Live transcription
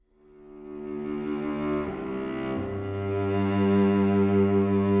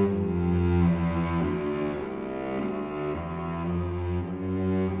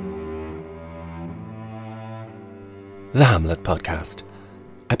The Hamlet Podcast,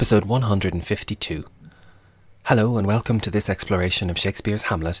 episode 152. Hello and welcome to this exploration of Shakespeare's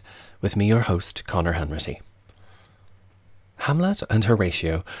Hamlet with me, your host, Conor Hanratty. Hamlet and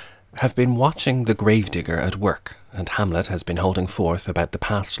Horatio have been watching the gravedigger at work, and Hamlet has been holding forth about the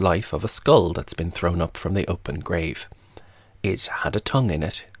past life of a skull that's been thrown up from the open grave. It had a tongue in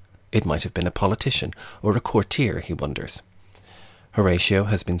it. It might have been a politician or a courtier, he wonders. Horatio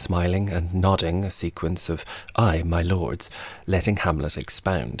has been smiling and nodding a sequence of "Aye, my lords," letting Hamlet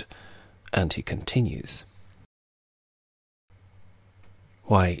expound, and he continues.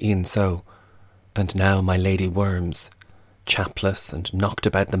 Why, e'en so, and now my lady Worms, chapless and knocked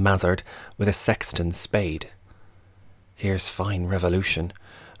about the mazzard with a sexton's spade. Here's fine revolution,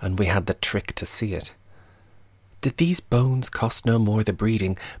 and we had the trick to see it. Did these bones cost no more the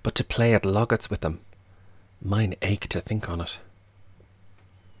breeding, but to play at loggats with them? Mine ache to think on it.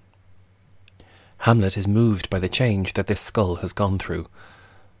 Hamlet is moved by the change that this skull has gone through.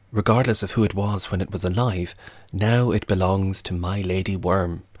 Regardless of who it was when it was alive, now it belongs to my Lady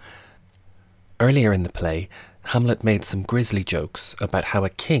Worm. Earlier in the play, Hamlet made some grisly jokes about how a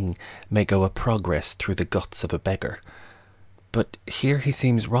king may go a progress through the guts of a beggar. But here he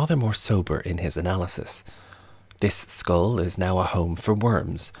seems rather more sober in his analysis. This skull is now a home for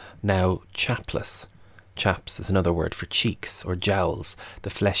worms, now chapless. Chaps is another word for cheeks or jowls, the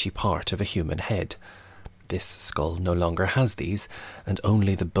fleshy part of a human head. This skull no longer has these, and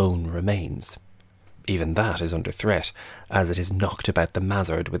only the bone remains. Even that is under threat, as it is knocked about the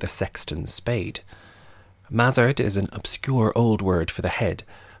mazzard with a sexton's spade. Mazzard is an obscure old word for the head,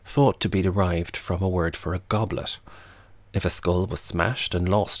 thought to be derived from a word for a goblet. If a skull was smashed and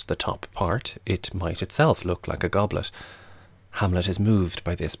lost the top part, it might itself look like a goblet. Hamlet is moved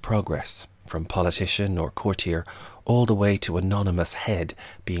by this progress, from politician or courtier all the way to anonymous head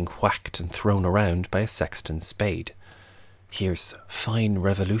being whacked and thrown around by a sexton's spade. Here's fine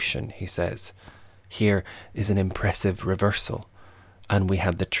revolution, he says. Here is an impressive reversal, and we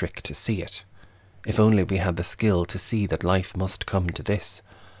had the trick to see it. If only we had the skill to see that life must come to this.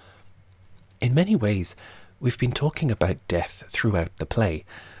 In many ways, we've been talking about death throughout the play.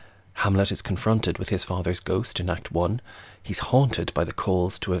 Hamlet is confronted with his father's ghost in Act 1. He's haunted by the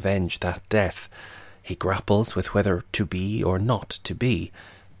calls to avenge that death. He grapples with whether to be or not to be.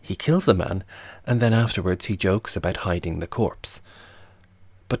 He kills a man, and then afterwards he jokes about hiding the corpse.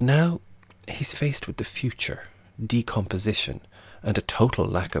 But now he's faced with the future, decomposition, and a total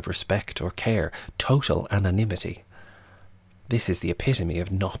lack of respect or care, total anonymity. This is the epitome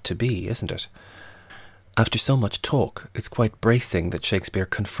of not to be, isn't it? After so much talk, it's quite bracing that Shakespeare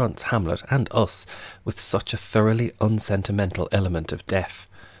confronts Hamlet and us with such a thoroughly unsentimental element of death,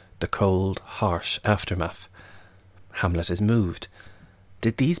 the cold, harsh aftermath. Hamlet is moved.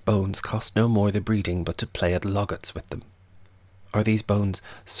 Did these bones cost no more the breeding but to play at loggats with them? Are these bones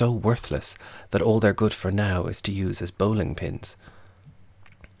so worthless that all they're good for now is to use as bowling pins?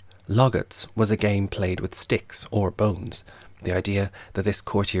 Loggats was a game played with sticks or bones. The idea that this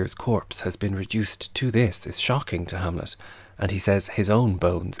courtier's corpse has been reduced to this is shocking to Hamlet, and he says his own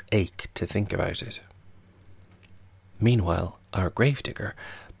bones ache to think about it. Meanwhile, our gravedigger,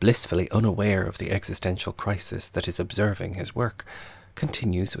 blissfully unaware of the existential crisis that is observing his work,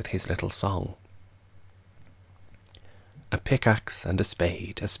 continues with his little song. A pickaxe and a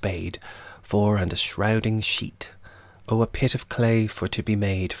spade, for and a shrouding sheet. Oh, a pit of clay for to be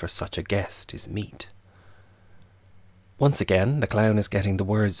made for such a guest is meet. Once again, the clown is getting the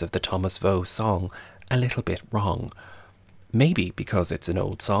words of the Thomas Vaux song a little bit wrong. Maybe because it's an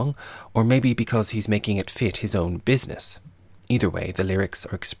old song, or maybe because he's making it fit his own business. Either way, the lyrics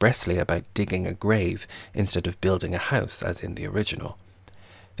are expressly about digging a grave instead of building a house, as in the original.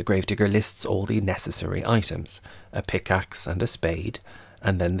 The gravedigger lists all the necessary items, a pickaxe and a spade,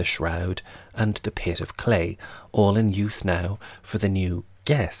 and then the shroud and the pit of clay, all in use now for the new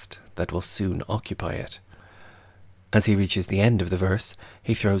guest that will soon occupy it. As he reaches the end of the verse,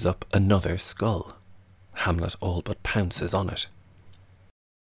 he throws up another skull. Hamlet all but pounces on it.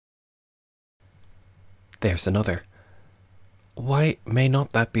 There's another. Why may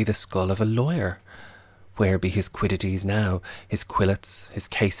not that be the skull of a lawyer? Where be his quiddities now, his quillets, his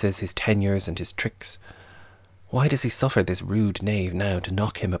cases, his tenures, and his tricks? Why does he suffer this rude knave now to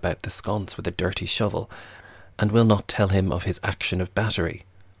knock him about the sconce with a dirty shovel, and will not tell him of his action of battery?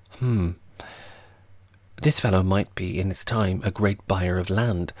 This fellow might be, in his time, a great buyer of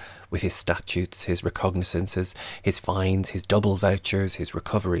land, with his statutes, his recognizances, his fines, his double vouchers, his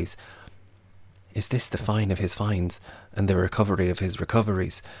recoveries. Is this the fine of his fines, and the recovery of his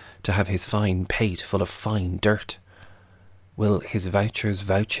recoveries, to have his fine pate full of fine dirt? Will his vouchers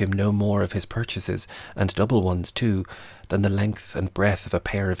vouch him no more of his purchases, and double ones too, than the length and breadth of a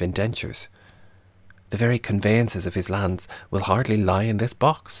pair of indentures? The very conveyances of his lands will hardly lie in this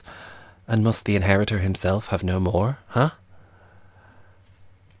box, and must the inheritor himself have no more, huh?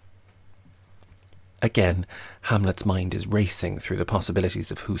 Again, Hamlet's mind is racing through the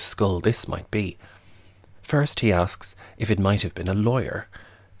possibilities of whose skull this might be. First he asks if it might have been a lawyer,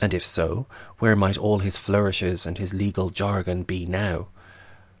 and if so, where might all his flourishes and his legal jargon be now?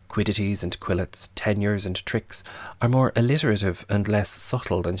 Quiddities and quillets, tenures and tricks are more alliterative and less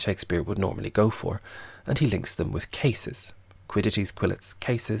subtle than Shakespeare would normally go for, and he links them with cases. Quiddities, quillets,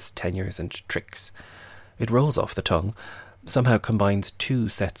 cases, tenures and tricks. It rolls off the tongue, somehow combines two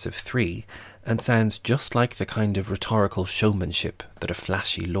sets of three, and sounds just like the kind of rhetorical showmanship that a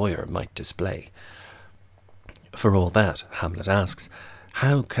flashy lawyer might display. For all that, Hamlet asks,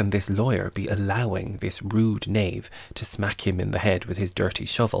 how can this lawyer be allowing this rude knave to smack him in the head with his dirty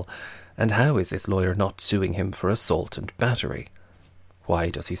shovel, and how is this lawyer not suing him for assault and battery? Why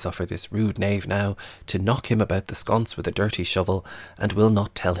does he suffer this rude knave now to knock him about the sconce with a dirty shovel, and will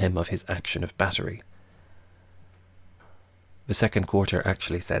not tell him of his action of battery? The second quarter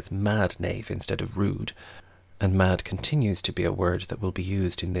actually says mad knave instead of rude, and mad continues to be a word that will be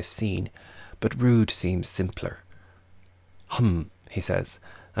used in this scene, but rude seems simpler. He says,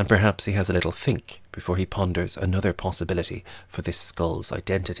 and perhaps he has a little think before he ponders another possibility for this skull's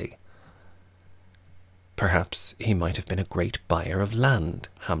identity. Perhaps he might have been a great buyer of land,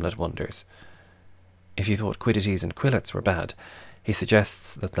 Hamlet wonders. If you thought quiddities and quillets were bad, he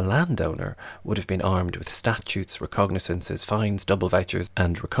suggests that the landowner would have been armed with statutes, recognizances, fines, double vouchers,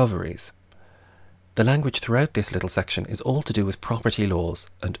 and recoveries. The language throughout this little section is all to do with property laws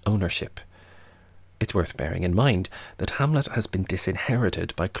and ownership. It's worth bearing in mind that Hamlet has been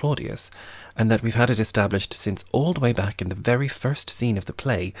disinherited by Claudius, and that we've had it established since all the way back in the very first scene of the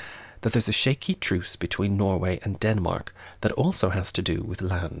play that there's a shaky truce between Norway and Denmark that also has to do with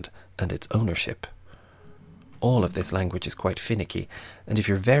land and its ownership. All of this language is quite finicky, and if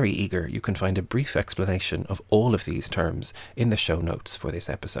you're very eager, you can find a brief explanation of all of these terms in the show notes for this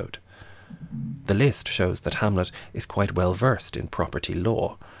episode. The list shows that Hamlet is quite well versed in property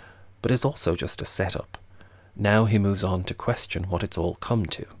law, but is also just a setup. Now he moves on to question what it's all come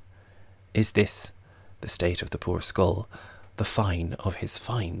to. Is this, the state of the poor skull, the fine of his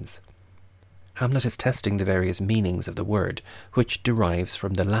fines? Hamlet is testing the various meanings of the word, which derives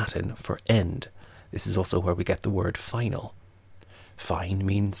from the Latin for end. This is also where we get the word final. Fine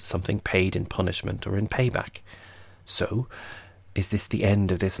means something paid in punishment or in payback. So, is this the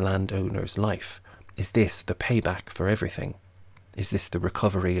end of this landowner's life? Is this the payback for everything? Is this the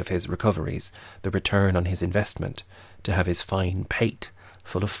recovery of his recoveries, the return on his investment, to have his fine pate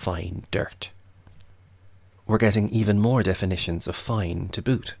full of fine dirt? We're getting even more definitions of fine to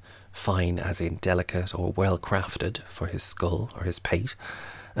boot. Fine as in delicate or well crafted for his skull or his pate,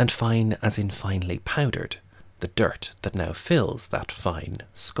 and fine as in finely powdered, the dirt that now fills that fine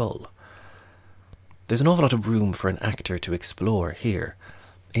skull. There's an awful lot of room for an actor to explore here.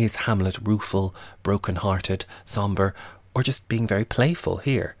 Is Hamlet rueful, broken-hearted, sombre, or just being very playful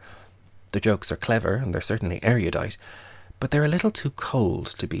here? The jokes are clever, and they're certainly erudite, but they're a little too cold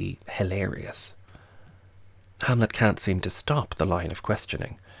to be hilarious. Hamlet can't seem to stop the line of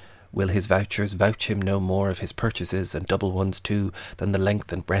questioning. Will his vouchers vouch him no more of his purchases, and double ones too, than the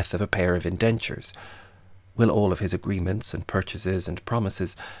length and breadth of a pair of indentures? Will all of his agreements and purchases and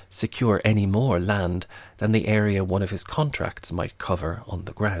promises secure any more land than the area one of his contracts might cover on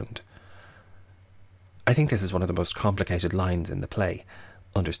the ground? I think this is one of the most complicated lines in the play.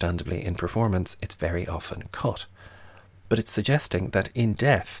 Understandably, in performance, it's very often cut. But it's suggesting that in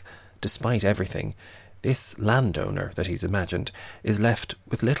death, despite everything, this landowner that he's imagined is left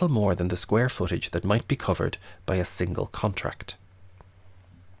with little more than the square footage that might be covered by a single contract.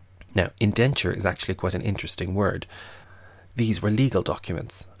 Now, indenture is actually quite an interesting word. These were legal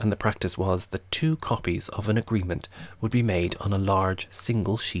documents, and the practice was that 2 copies of an agreement would be made on a large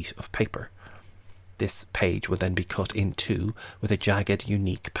single sheet of paper. This page would then be cut in 2 with a jagged,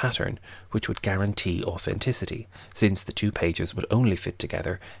 unique pattern, which would guarantee authenticity, since the 2 pages would only fit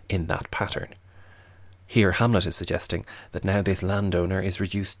together in that pattern. Here Hamlet is suggesting that now this landowner is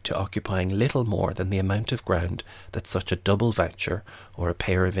reduced to occupying little more than the amount of ground that such a double voucher or a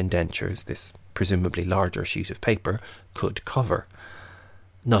pair of indentures, this presumably larger sheet of paper, could cover.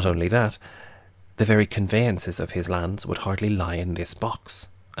 Not only that, the very conveyances of his lands would hardly lie in this box,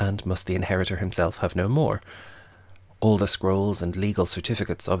 and must the inheritor himself have no more. All the scrolls and legal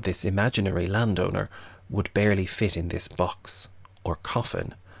certificates of this imaginary landowner would barely fit in this box, or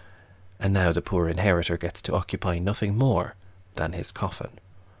coffin, and now the poor inheritor gets to occupy nothing more than his coffin.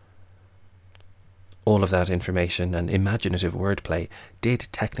 All of that information and imaginative wordplay did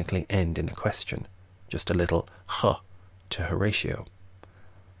technically end in a question, just a little "huh" to Horatio.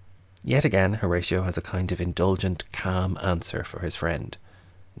 Yet again, Horatio has a kind of indulgent, calm answer for his friend.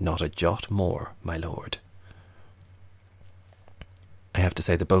 "Not a jot more, my lord." I have to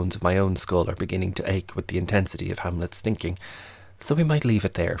say the bones of my own skull are beginning to ache with the intensity of Hamlet's thinking, so we might leave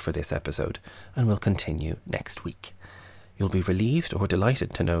it there for this episode, and we'll continue next week. You'll be relieved or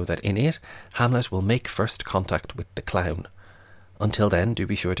delighted to know that in it, Hamlet will make first contact with the clown. Until then, do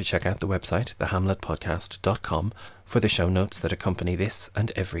be sure to check out the website, thehamletpodcast.com, for the show notes that accompany this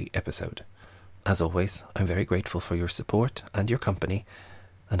and every episode. As always, I'm very grateful for your support and your company,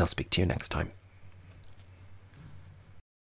 and I'll speak to you next time.